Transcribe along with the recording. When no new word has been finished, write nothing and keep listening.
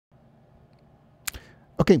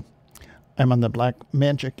I'm on the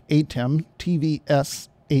Blackmagic ATEM TVS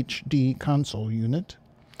HD console unit.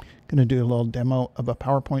 Going to do a little demo of a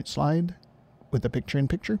PowerPoint slide with a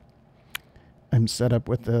picture-in-picture. I'm set up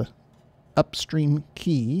with the Upstream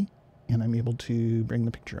key, and I'm able to bring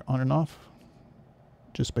the picture on and off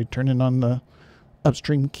just by turning on the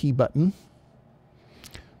Upstream key button.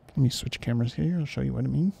 Let me switch cameras here. I'll show you what I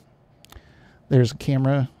mean. There's a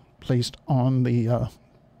camera placed on the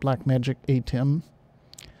Blackmagic ATEM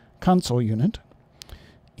console unit,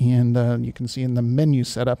 and you can see in the menu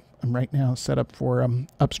setup, I'm right now set up for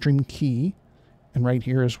Upstream key, and right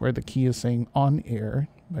here is where the key is saying on air.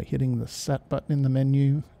 By hitting the set button in the menu,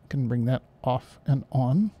 you can bring that off and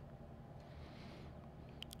on.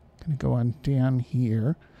 Going to go on down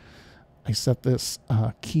here. I set this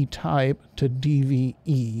key type to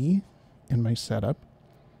DVE in my setup.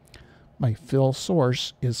 My fill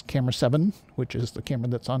source is camera 7, which is the camera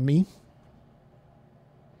that's on me.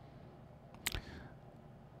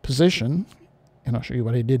 Position, and I'll show you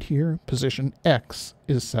what I did here. Position X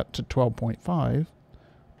is set to 12.5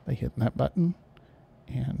 by hitting that button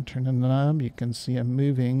and turning the knob. You can see I'm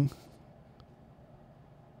moving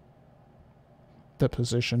the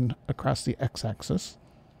position across the X-axis.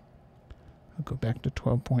 I'll go back to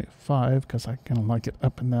 12.5 because I kind of like it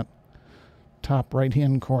up in that top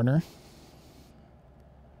right-hand corner.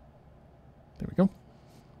 There we go.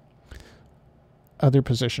 Other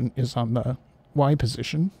position is on the Y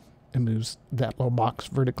position. It moves that little box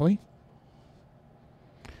vertically.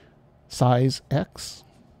 Size X.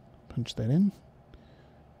 Punch that in.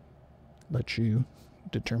 Let you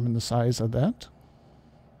determine the size of that.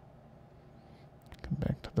 Come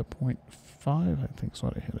back to the 0.5, I think is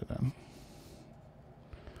what I hit it on.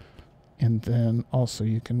 And then also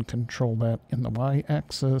you can control that in the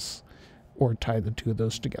Y-axis or tie the two of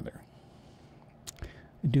those together.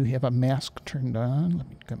 I do have a mask turned on. Let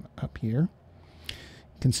me come up here.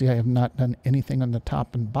 You can see I have not done anything on the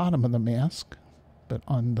top and bottom of the mask, but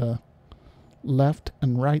on the left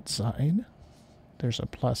and right side, there's a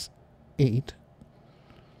 +8.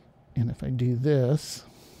 And if I do this,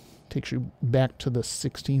 it takes you back to the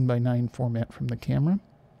 16:9 format from the camera.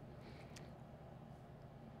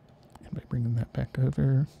 And by bringing that back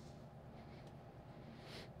over,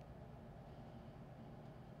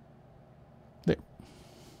 there,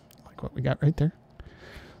 like what we got right there.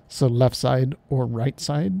 So left side or right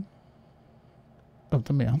side of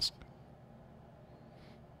the mask.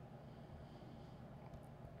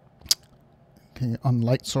 Okay, on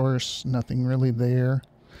light source, nothing really there.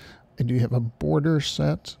 I do have a border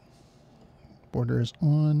set. Border is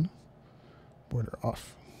on, border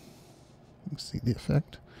off. You can see the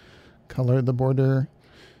effect. Color of the border.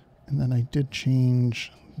 And then I did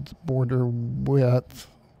change the border width,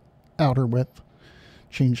 outer width.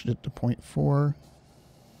 Changed it to 0.4.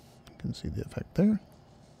 You can see the effect there.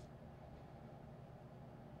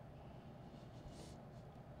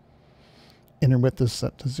 Inner width is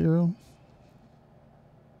set to 0.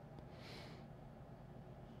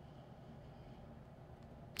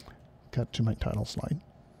 Cut to my title slide.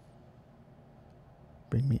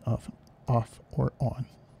 Bring me off or on.